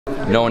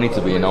No one needs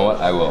to be. You know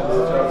what? I will.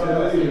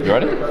 You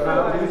ready?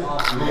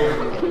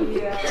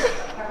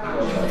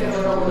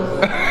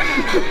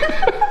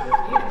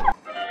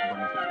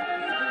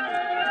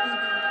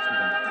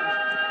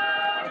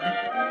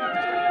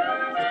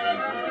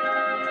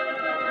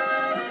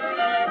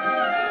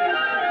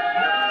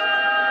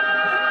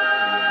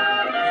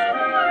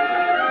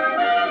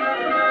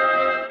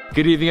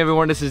 Good evening,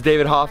 everyone. This is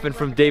David Hoffman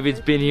from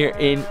Davidsbeenhere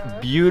in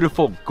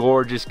beautiful,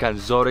 gorgeous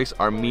Khndzoresk,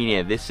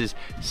 Armenia. This is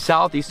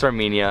southeast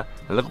Armenia,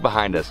 and look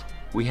behind us.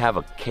 We have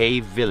a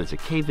cave village. A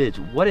cave village.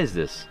 What is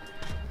this?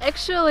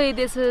 Actually,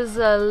 this is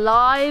a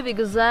live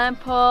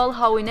example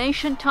how in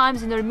ancient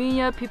times in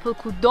Armenia people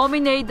could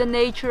dominate the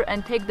nature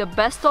and take the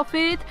best of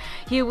it.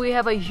 Here we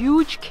have a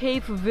huge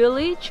cave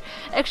village.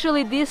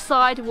 Actually, this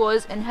site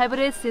was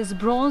inhabited since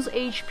Bronze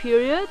Age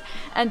period,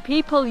 and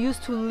people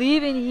used to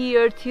live in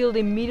here till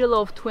the middle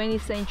of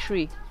 20th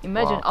century.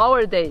 Imagine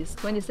our days,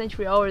 20th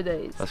century, our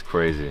days. That's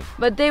crazy.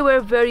 But they were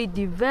very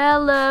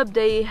developed,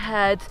 they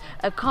had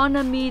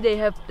economy, they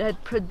had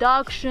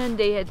production,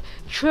 they had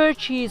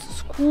churches,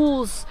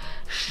 schools,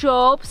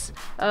 shops,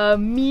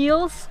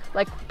 mills,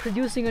 like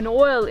producing an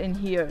oil in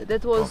here.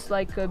 That was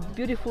like a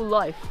beautiful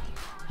life.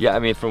 Yeah, I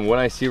mean, from what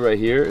I see right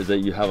here is that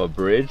you have a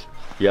bridge,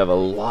 you have a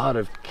lot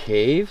of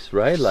caves,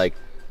 right? Like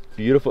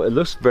beautiful. It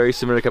looks very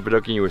similar to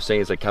Cappadocia. You were saying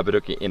it's like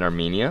Cappadocia in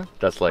Armenia.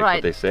 That's like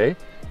what they say.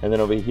 And then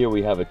over here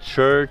we have a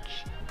church.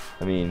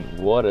 I mean,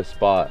 what a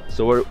spot.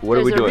 So what are we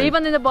doing? There's a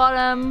ribbon in the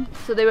bottom.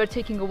 So they were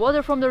taking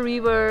water from the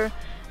river.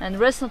 And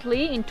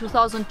recently, in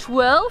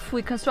 2012,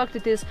 we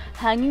constructed this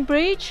hanging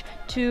bridge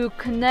to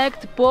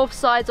connect both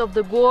sides of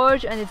the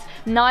gorge, and it's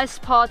a nice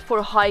spot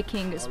for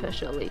hiking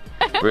especially.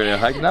 We're gonna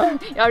hike now?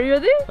 Are you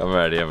ready? I'm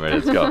ready, I'm ready.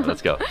 Let's go,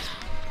 let's go.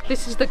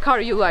 This is the car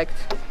you liked.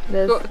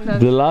 The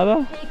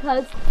Lada?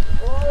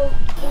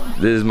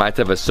 This is my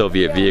type of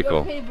Soviet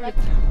vehicle.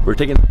 We're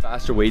taking the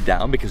faster way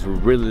down because we're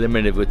really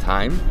limited with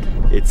time.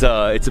 It's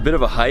a bit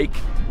of a hike.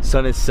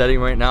 Sun is setting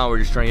right now. We're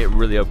just trying to get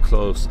really up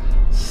close,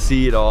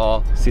 see it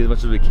all, see as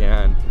much as we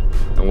can.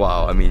 And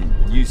wow, I mean,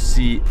 you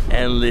see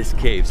endless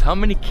caves. How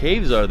many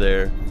caves are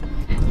there?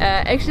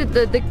 Actually,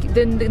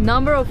 the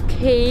number of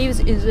caves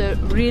is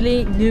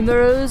really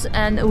numerous,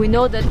 and we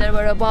know that there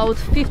were about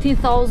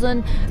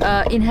 15,000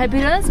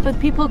 inhabitants, but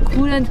people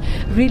couldn't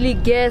really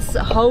guess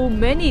how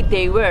many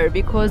they were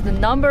because the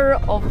number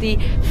of the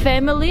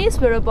families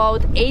were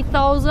about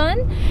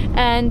 8,000,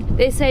 and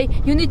they say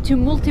you need to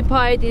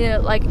multiply it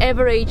in like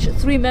average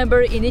 3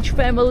 members in each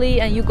family,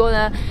 and you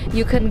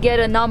can get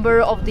a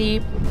number of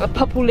the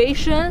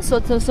population. So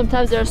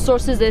sometimes there are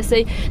sources that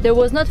say there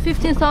was not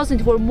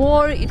 15,000, it were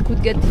more, it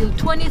could get till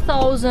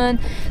 20,000.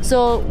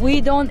 So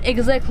we don't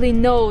exactly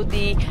know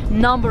the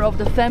number of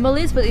the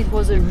families, but it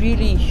was a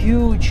really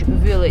huge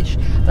village,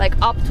 like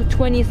up to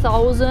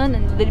 20,000,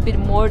 and a little bit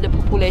more the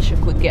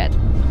population could get.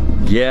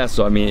 Yeah,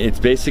 so I mean, it's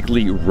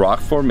basically rock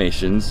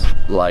formations,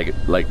 like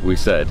we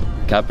said,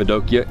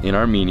 Cappadocia in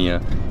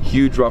Armenia,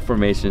 huge rock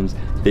formations.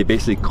 They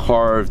basically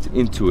carved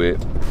into it,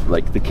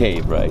 like the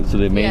cave, right? So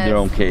they made their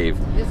own cave.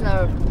 These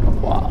are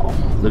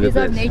These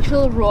are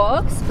natural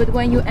rocks, but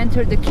when you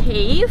enter the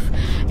cave,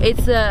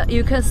 it's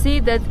you can see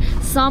that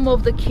some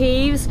of the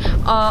caves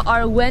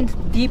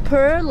went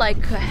deeper,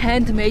 like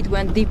handmade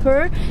went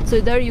deeper.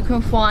 So there you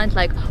can find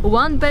like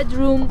 1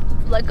 bedroom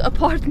like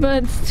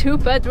apartments, 2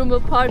 bedroom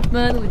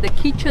apartment with the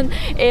kitchen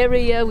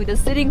area, with the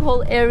sitting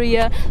hall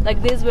area.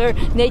 Like these were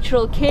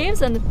natural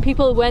caves, and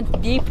people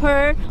went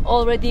deeper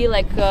already,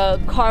 like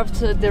carved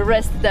the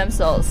rest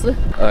themselves. All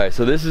right,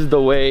 so this is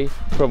the way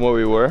from where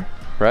we were,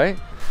 right?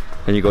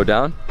 And you go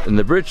down, and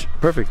the bridge,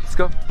 perfect, let's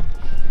go.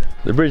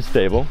 The bridge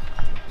stable,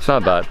 it's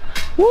not bad.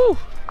 Woo!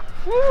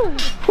 Woo!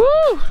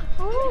 Woo!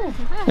 Woo!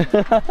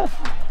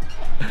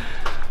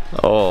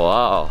 Oh,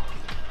 wow.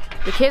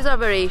 The caves are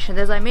very ancient.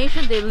 As I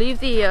mentioned, they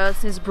lived here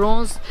since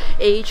Bronze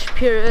Age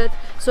period,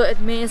 so it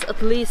means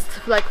at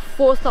least like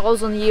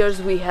 4,000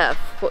 years we have,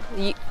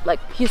 like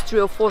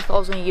history of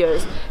 4,000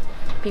 years.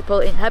 People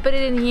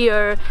inhabited in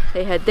here,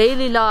 they had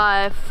daily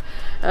life,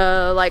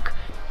 like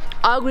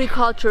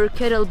agriculture,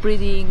 cattle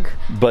breeding.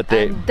 But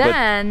they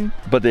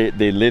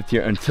lived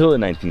here until the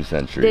 19th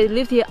century. They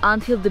lived here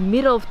until the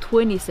middle of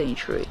 20th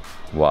century.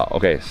 Wow,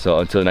 okay, so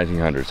until the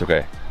 1900s,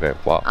 okay,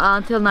 wow.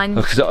 Until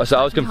 1900s. So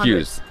I was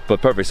confused,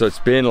 but perfect, so it's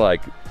been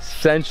like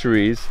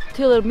centuries.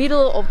 Till the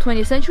middle of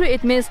 20th century,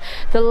 it means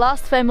the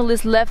last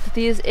families left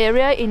this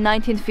area in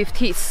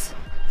 1950s.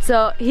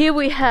 So here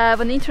we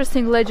have an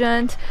interesting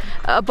legend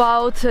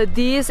about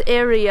this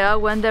area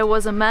when there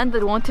was a man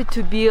that wanted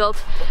to build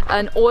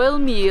an oil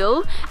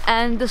mill,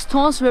 and the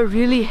stones were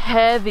really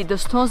heavy, the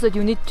stones that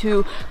you need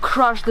to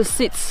crush the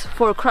seeds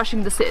for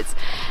crushing the seeds.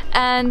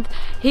 And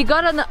he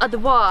got an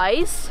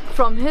advice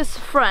from his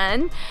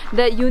friend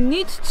that you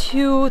need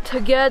to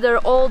gather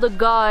all the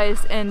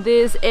guys in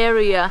this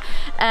area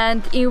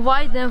and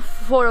invite them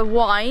for a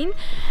wine,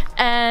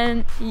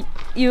 and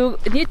you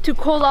need to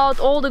call out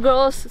all the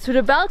girls to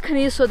the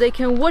balcony so they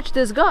can watch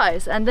these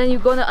guys, and then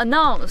you're gonna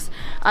announce,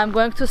 I'm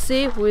going to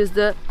see who is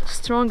the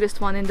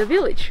strongest one in the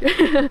village.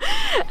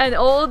 And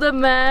all the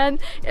men,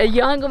 a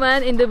young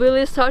man in the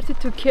village, started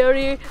to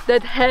carry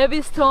that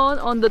heavy stone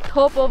on the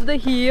top of the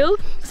hill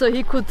so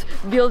he could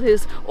build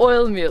his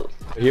oil mill.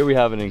 Here we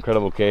have an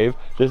incredible cave.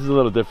 This is a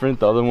little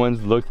different. The other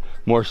ones looked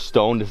more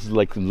stone. This is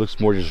like, looks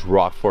more just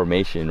rock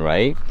formation,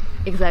 right?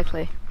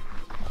 Exactly.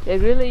 They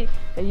really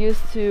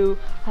used to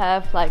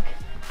have like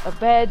a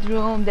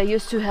bedroom. They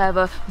used to have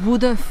a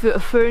wooden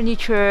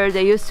furniture.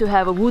 They used to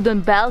have a wooden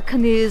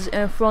balconies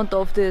in front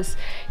of these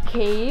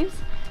caves.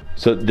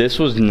 So this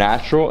was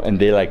natural, and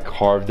they like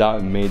carved out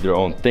and made their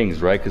own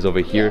things, right? Because over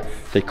here,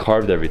 they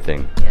carved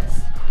everything.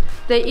 Yes.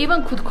 They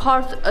even could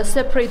carve a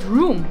separate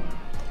room.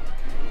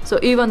 So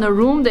even a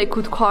room they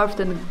could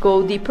carve and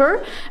go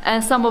deeper.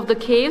 And some of the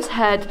caves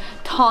had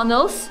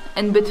tunnels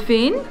in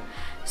between.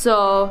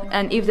 So,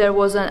 and if there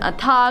was an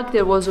attack,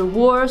 there was a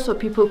war, so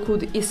people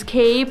could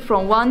escape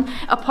from one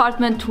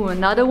apartment to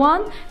another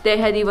one. They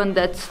had even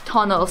that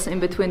tunnels in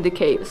between the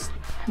caves.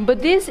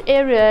 But this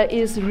area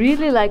is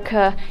really like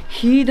a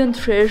hidden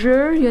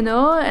treasure, you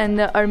know, in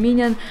the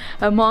Armenian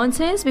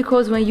mountains,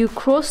 because when you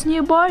cross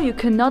nearby, you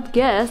cannot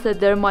guess that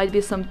there might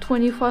be some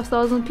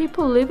 25,000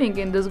 people living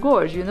in this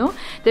gorge, you know.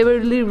 They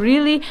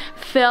really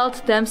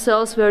felt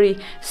themselves very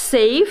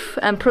safe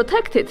and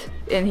protected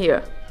in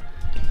here.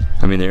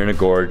 I mean, they're in a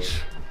gorge.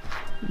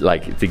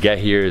 Like, to get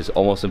here is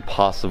almost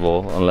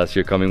impossible unless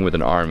you're coming with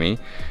an army.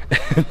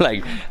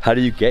 Like, how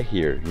do you get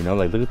here? You know,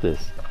 like, look at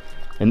this.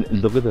 And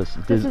look at this.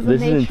 This is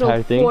an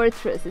entire thing.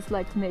 Fortress. It's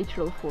like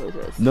natural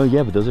fortress. No,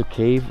 yeah, but those are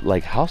cave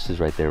like houses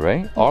right there,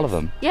 right? Yes. All of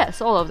them. Yes,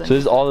 all of them. So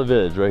this is all the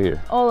village right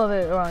here. All of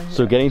it around here.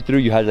 So getting through,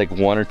 you had like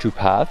 1 or 2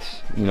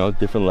 paths, you know,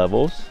 different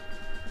levels,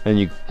 and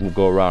you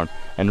go around.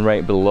 And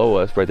right below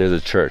us, right there's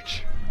a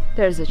church.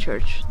 There's a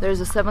church.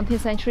 There's a 17th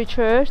century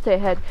church. They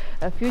had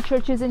a few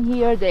churches in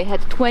here. They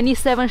had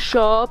 27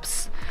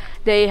 shops.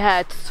 They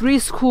had 3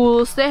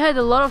 schools. They had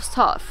a lot of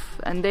stuff,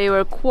 and they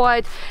were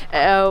quite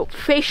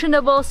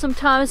fashionable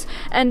sometimes.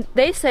 And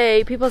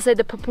people say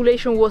the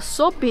population was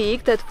so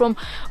big that from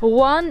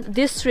one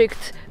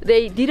district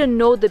they didn't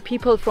know the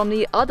people from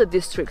the other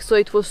district. So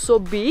it was so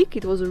big,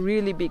 it was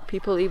really big.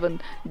 People even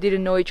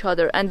didn't know each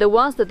other. And the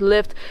ones that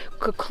lived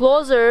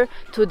closer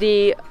to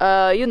the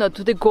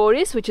to the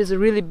Goris, which is a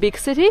really big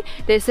city,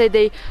 they say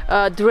they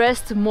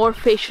dressed more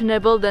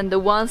fashionable than the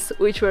ones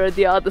which were at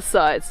the other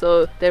side.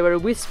 So they were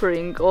whispering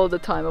all the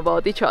time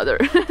about each other.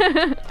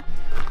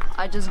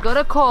 I just got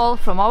a call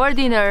from our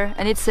dinner,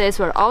 and it says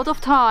we're out of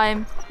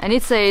time, and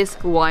it says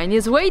wine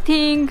is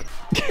waiting.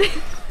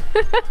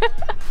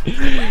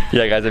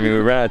 Yeah, guys, I mean, we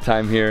ran out of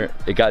time here.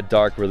 It got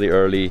dark really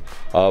early.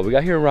 We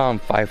got here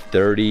around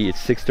 5:30. It's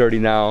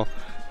 6:30 now.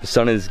 The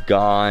sun is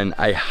gone.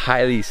 I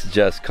highly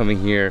suggest coming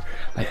here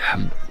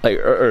like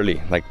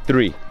early, like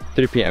 3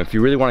 p.m. if you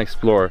really want to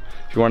explore,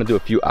 if you want to do a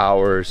few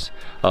hours.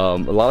 A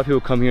lot of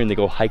people come here and they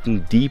go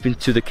hiking deep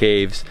into the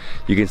caves.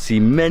 You can see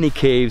many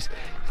caves,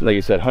 like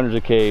you said, hundreds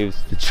of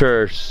caves, the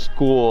church,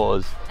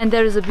 schools. And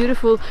there is a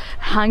beautiful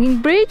hanging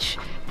bridge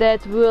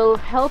that will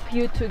help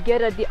you to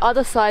get at the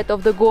other side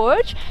of the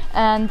gorge.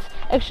 And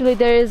actually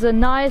there is a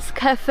nice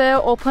cafe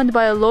opened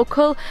by a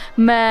local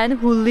man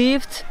who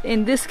lived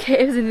in these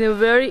caves in the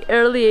very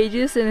early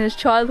ages in his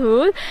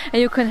childhood,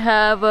 and you can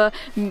have a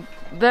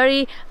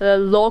very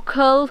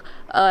local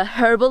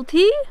herbal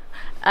tea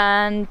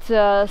and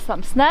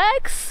some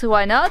snacks,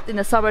 why not, in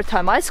the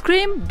summertime, ice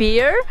cream,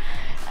 beer,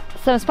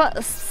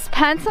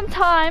 spend some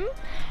time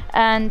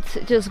and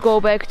just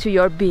go back to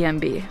your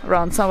B&B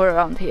somewhere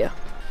around here.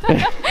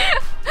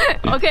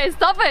 Okay,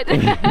 stop it.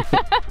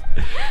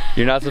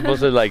 You're not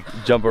supposed to like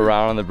jump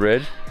around on the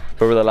bridge,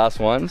 but we're the last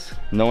ones.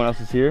 No one else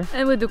is here.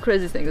 And we do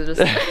crazy things.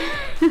 Just all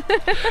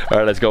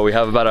right, let's go. We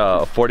have about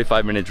a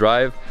 45-minute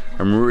drive.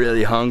 I'm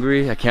really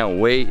hungry. I can't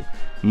wait.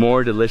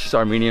 More delicious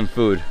Armenian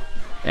food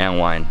and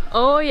wine.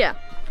 Oh yeah.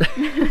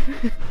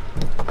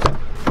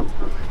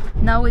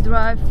 Now we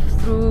drive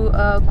through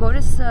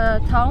Goris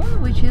town,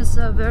 which is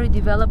a very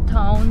developed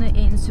town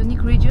in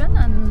Sunnik region,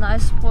 and a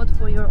nice spot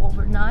for your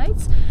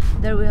overnights.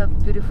 There we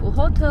have beautiful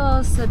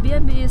hotels,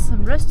 B&Bs,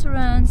 some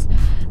restaurants.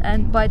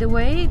 And by the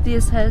way,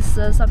 this has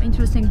some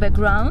interesting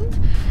background.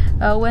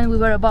 When we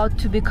were about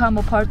to become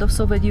a part of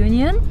Soviet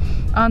Union,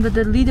 under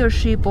the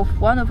leadership of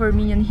one of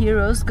Armenian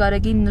heroes, Old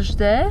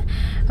Khndzoresk,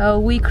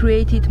 we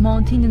created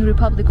Mountain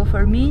Republic of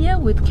Armenia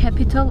with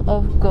capital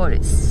of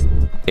Goris.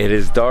 It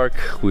is dark.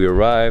 We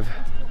arrive.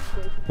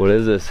 What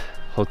is this?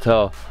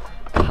 Hotel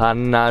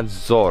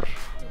Khndzoresk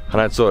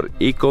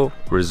Eco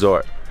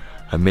Resort.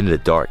 I'm in the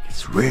dark.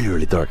 It's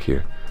really dark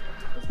here.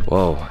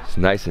 Whoa, it's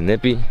nice and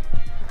nippy.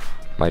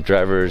 My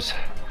driver's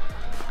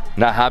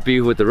not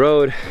happy with the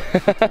road.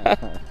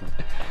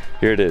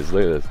 Here it is.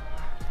 Look at this.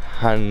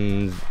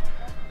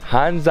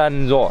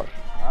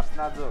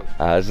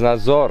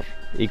 Khndzoresk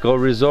Eco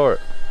Resort.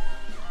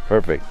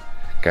 Perfect.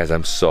 Guys,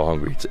 I'm so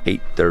hungry. It's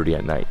 8:30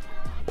 at night.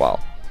 Wow.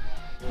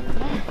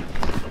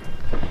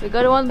 We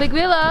got one big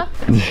villa.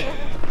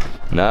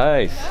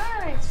 Nice.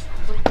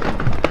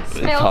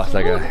 Smells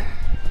Like good.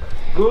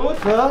 Good,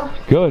 huh?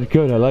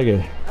 Good, I like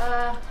it.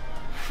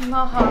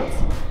 Not hot.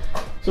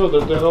 So the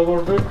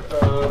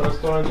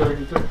restaurant.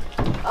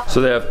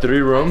 So they have 3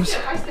 rooms. So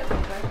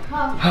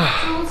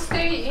we'll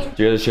stay in.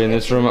 Do you guys stay in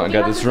this room? I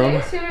got this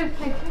room.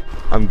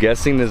 I'm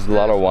guessing there's a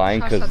lot of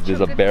wine because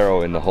there's a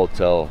barrel in the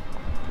hotel.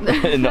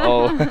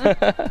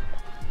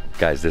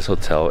 Guys, this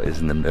hotel is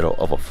in the middle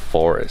of a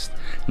forest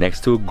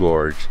next to a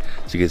gorge.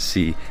 So you can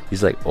see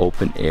these like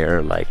open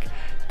air like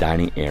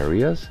dining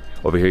areas.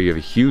 Over here you have a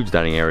huge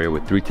dining area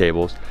with 3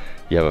 tables.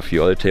 You have a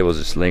few other tables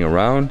just laying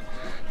around.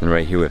 And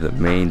right here we have the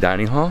main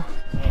dining hall.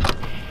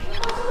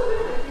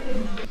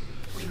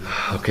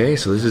 Okay,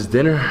 so this is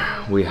dinner.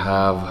 We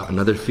have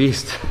another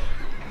feast.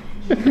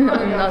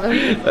 Another.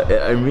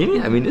 I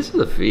mean, this is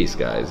a feast,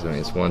 guys. I mean,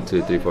 it's 1,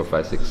 2, 3, 4,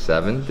 5, 6,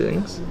 7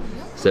 things.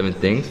 7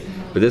 things.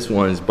 But this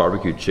one is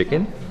barbecue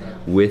chicken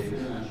with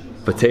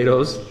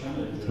potatoes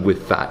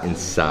with fat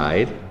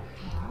inside.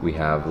 We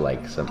have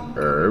like some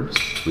herbs.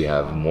 We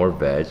have more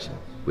veg.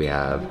 We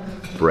have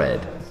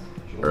bread,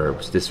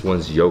 herbs. This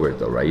one's yogurt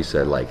though, right? You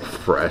said like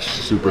fresh,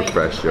 super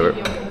fresh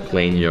yogurt,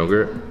 plain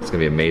yogurt. It's gonna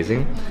be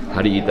amazing.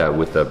 How do you eat that?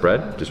 With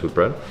bread? Just with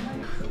bread?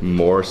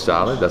 More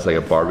salad. That's like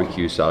a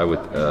barbecue salad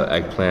with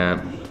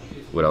eggplant.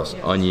 What else?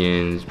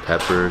 Onions,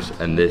 peppers,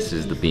 and this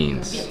is the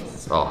beans.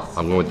 Oh,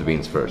 I'm going with the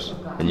beans first.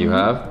 And you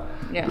have?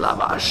 Yeah.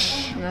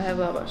 Lavash. I have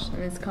lavash,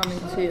 and it's coming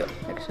to you,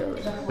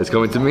 actually. It's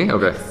coming to me?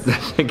 Okay.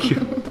 Thank you.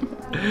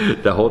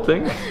 The whole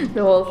thing?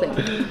 The whole thing.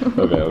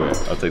 Okay.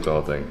 I'll take the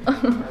whole thing.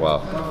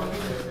 Wow.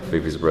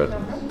 Big piece of bread.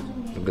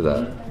 Look at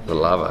that. The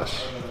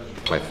lavash.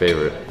 My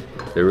favorite.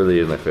 It really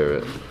is my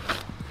favorite.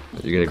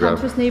 You're gonna grab.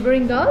 Countries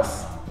neighboring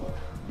us,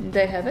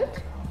 they have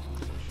it.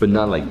 But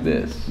not like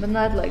this. But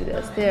not like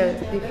this. They're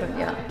different,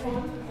 yeah.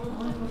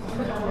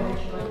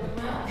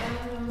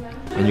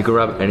 And you can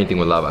wrap anything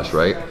with lavash,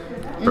 right?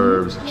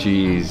 Herbs,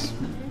 cheese,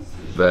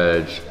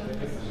 veg.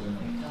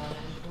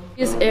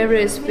 This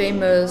area is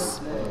famous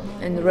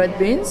in red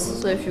beans,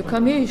 so if you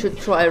come here, you should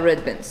try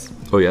red beans.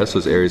 Oh yeah, so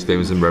this area is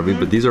famous in red beans,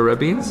 but these are red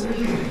beans?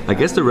 I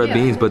guess they're red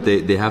beans, but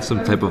they have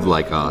some type of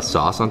like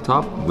sauce on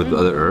top with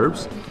other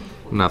herbs.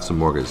 I'm gonna have some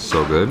more because it's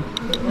so good.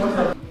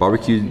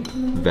 Barbecue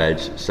veg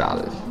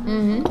salad.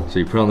 So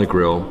you put it on the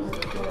grill,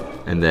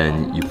 and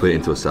then you put it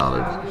into a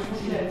salad.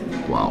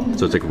 Wow,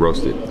 so it's like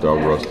roasted, they're all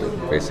roasted,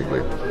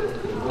 basically.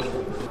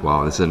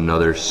 Wow, this is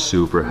another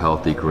super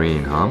healthy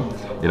green, huh?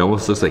 It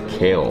almost looks like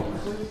kale.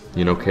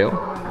 You know kale?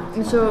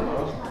 So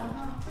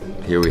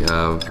Here we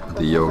have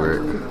the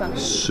yogurt,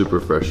 super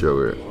fresh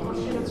yogurt.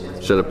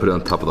 Should have put it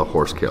on top of the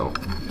horse kale.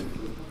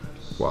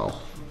 Wow,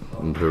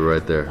 I'm gonna put it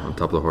right there on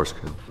top of the horse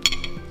kale.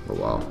 Oh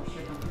wow,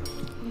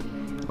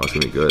 oh, it's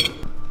gonna be good.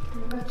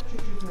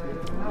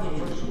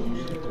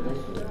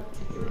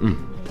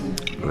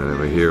 And then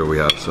over here we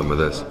have some of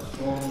this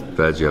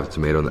veg. You have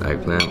tomato and the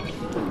eggplant.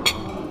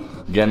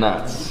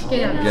 Genats.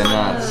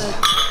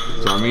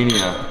 It's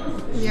Armenia.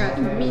 Yeah,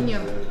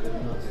 Armenian.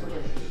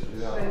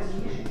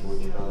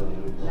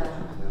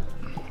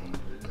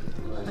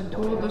 And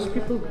all those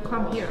people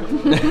come here.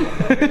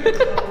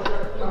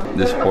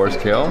 This horse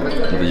kale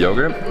with the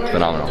yogurt,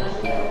 phenomenal.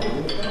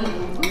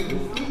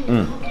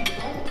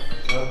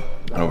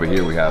 And over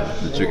here we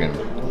have the chicken,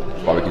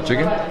 barbecue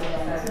chicken.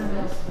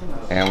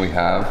 And we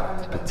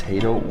have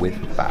potato with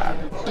fat.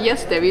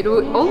 Yes, David,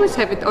 we always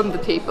have it on the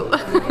table.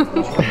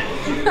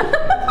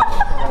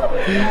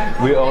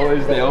 They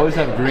always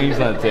have greens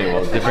on the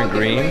table, different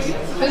greens.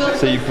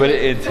 So you put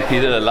it into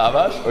either the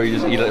lavash or you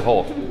just eat it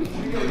whole.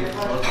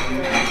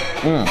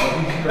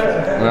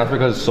 And that's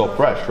because it's so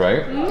fresh,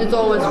 right? it's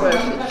always fresh.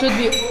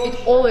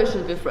 It always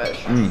should be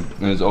fresh. And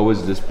there's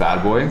always this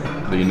bad boy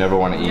that you never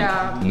want to eat.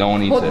 Yeah. No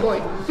one eats Hot it.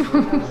 boy.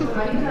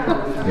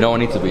 No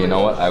one eats it, but you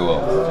know what? I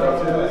will.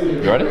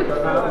 You ready?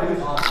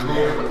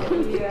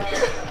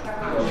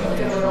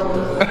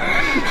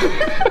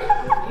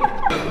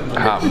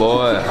 Hot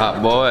boy,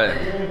 hot boy.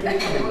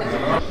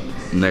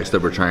 Next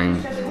up, we're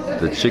trying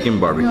the chicken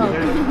barbecue.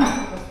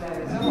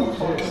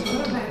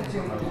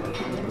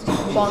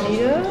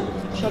 Bonita,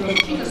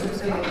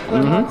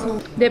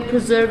 They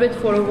preserve it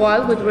for a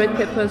while with red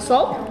pepper and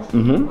salt.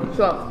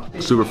 So,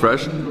 Super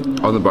fresh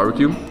on the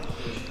barbecue,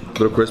 a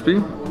little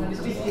crispy.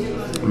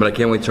 But I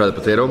can't wait to try the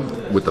potato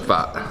with the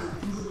fat.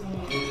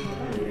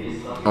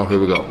 Oh, here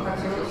we go.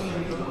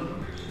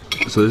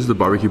 So this is the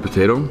barbecue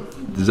potato.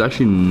 There's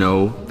actually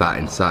no fat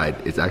inside.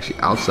 It's actually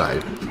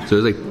outside.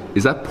 So there's like,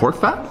 is that pork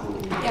fat?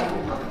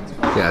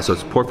 Yeah, so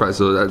it's pork fat.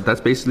 So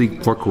that's basically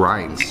pork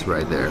rinds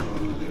right there.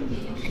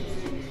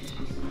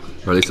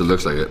 Or at least it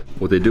looks like it.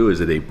 What they do is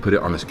that they put it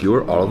on a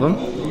skewer, all of them,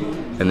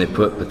 and they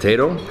put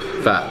potato,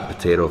 fat.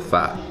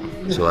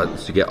 So that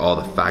to get all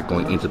the fat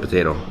going into the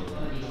potato.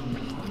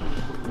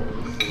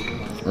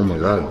 Oh my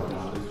god.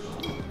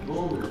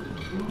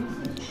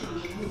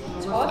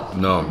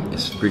 No,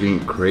 it's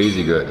freaking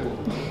crazy good.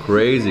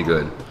 Crazy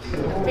good.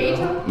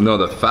 No,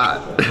 the fat.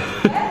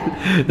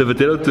 The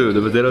potato too,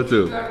 the potato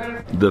too.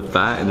 The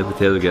fat and the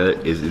potato together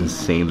is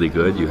insanely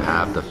good. You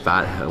have the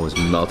fat was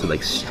melted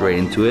like straight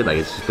into it, like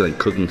it's just like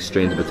cooking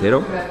straight into the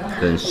potato.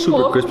 Then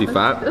super crispy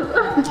fat.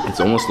 It's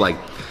almost like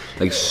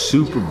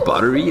super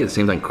buttery at the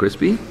same time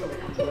crispy.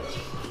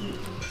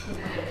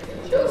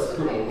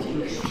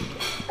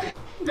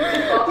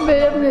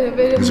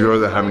 These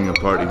girls are having a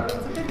party.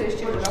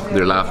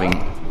 They're laughing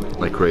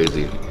like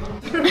crazy.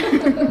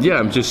 Yeah,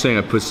 I'm just saying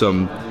I put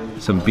some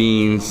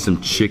beans, some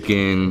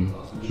chicken,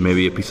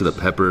 maybe a piece of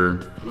the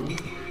pepper,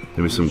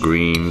 maybe some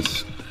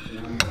greens.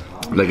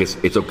 Like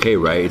it's okay,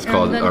 right? It's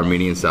called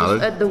Armenian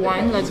salad. Add the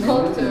wine, let's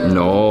go.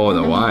 No,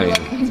 the wine.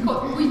 It's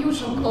called, we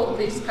usually call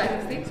these kind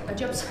of things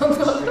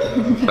ajapsana.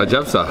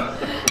 Ajapsa.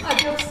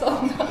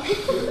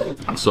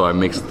 Ajapsana. So I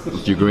mixed a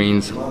few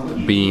greens,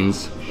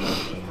 beans,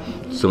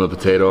 some of the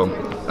potato.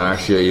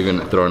 Actually, I even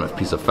throw in a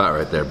piece of fat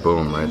right there.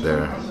 Boom, right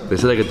there. They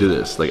said I could do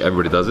this. Like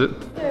everybody does it.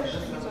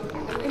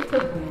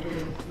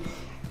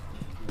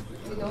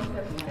 We don't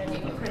have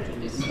any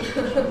prejudice.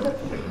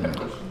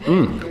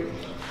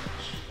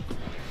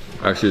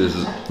 Actually, this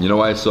is, you know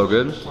why it's so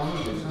good?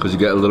 Because you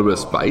get a little bit of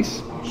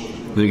spice,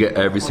 then you get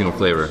every single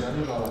flavor.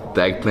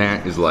 The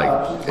eggplant is like,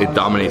 it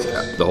dominates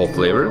the whole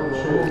flavor.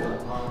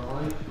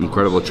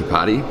 Incredible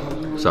chapati,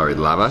 sorry,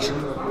 lavash.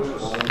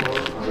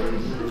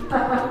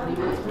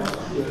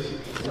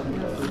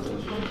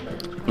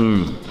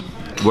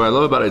 What I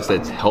love about it is that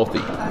it's healthy.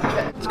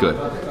 It's good.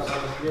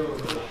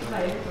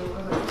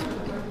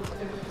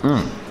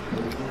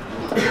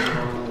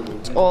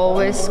 It's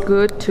always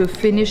good to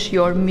finish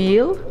your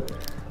meal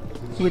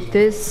with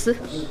this,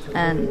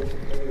 and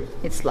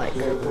it's like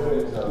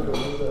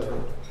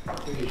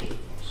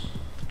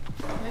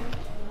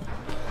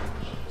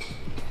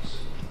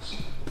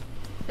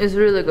it's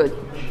really good.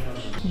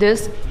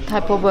 This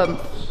type of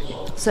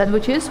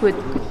sandwiches with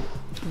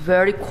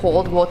very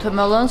cold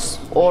watermelons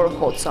or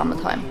hot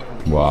summertime.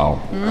 Wow.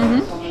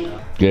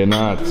 Get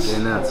nuts.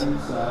 Get nuts.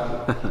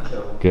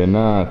 Get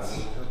nuts.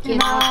 Good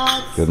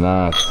night. Good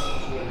nuts.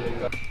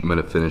 I'm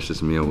gonna finish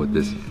this meal with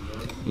this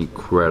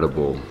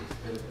incredible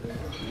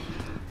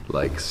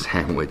like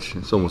sandwich.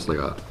 It's almost like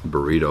a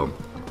burrito,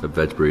 a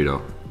veg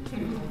burrito.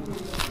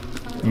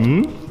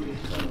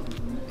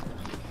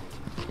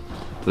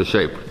 The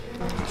shape.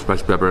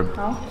 Spicy pepper.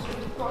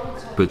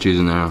 Put cheese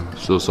in there.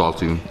 So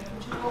salty.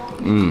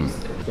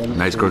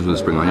 Nice crunch with the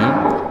spring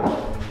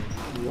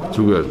onion.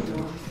 Too good.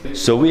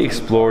 So we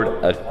explored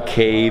a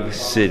cave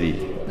city.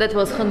 That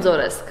was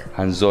Khndzoresk.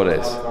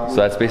 Khndzoresk. So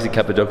that's basically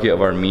Cappadocia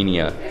of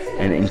Armenia.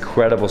 An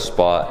incredible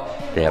spot.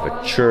 They have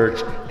a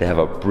church, they have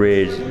a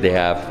bridge, they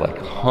have like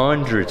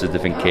hundreds of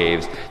different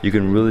caves. You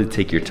can really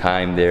take your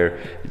time there,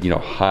 you know,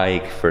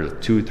 hike for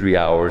 2-3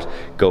 hours,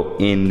 go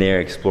in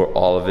there, explore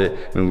all of it.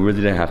 I mean, we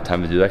really didn't have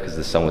time to do that because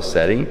the sun was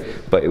setting,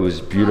 but it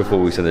was beautiful.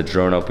 We sent the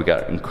drone up, we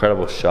got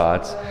incredible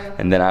shots.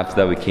 And then after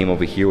that we came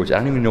over here, which I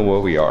don't even know where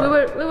we are.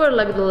 We were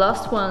like the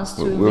last ones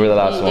to we were the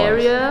last ones.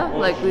 area.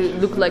 Like we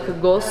looked like a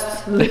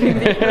ghost living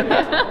there.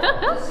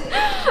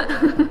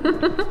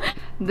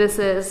 This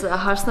is a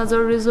Old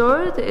Khndzoresk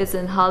resort. It's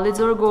in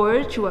Khndzoresk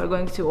Gorge. We are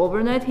going to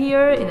overnight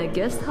here in a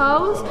guest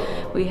house.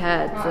 We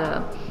had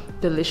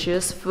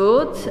delicious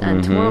food,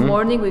 and tomorrow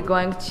morning we are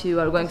going to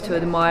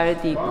admire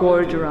the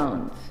gorge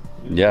around.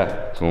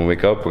 Yeah, so when we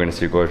wake up, we're gonna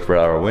see a gorge right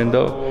out our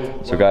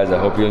window. So guys, I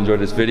hope you enjoyed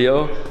this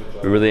video.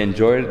 We really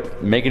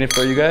enjoyed making it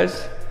for you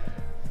guys.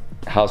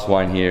 House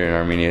wine here in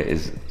Armenia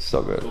is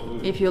so good.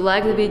 If you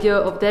like the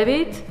video of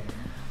David,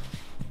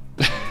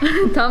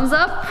 thumbs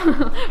up,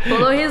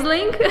 follow his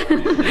link,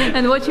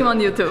 and watch him on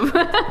YouTube.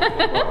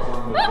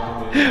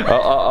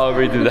 I'll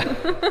redo that.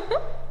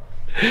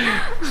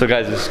 So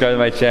guys, subscribe to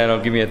my channel,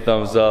 give me a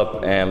thumbs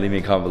up, and leave me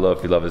a comment below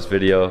if you love this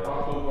video.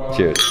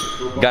 Cheers.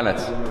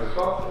 Ganats.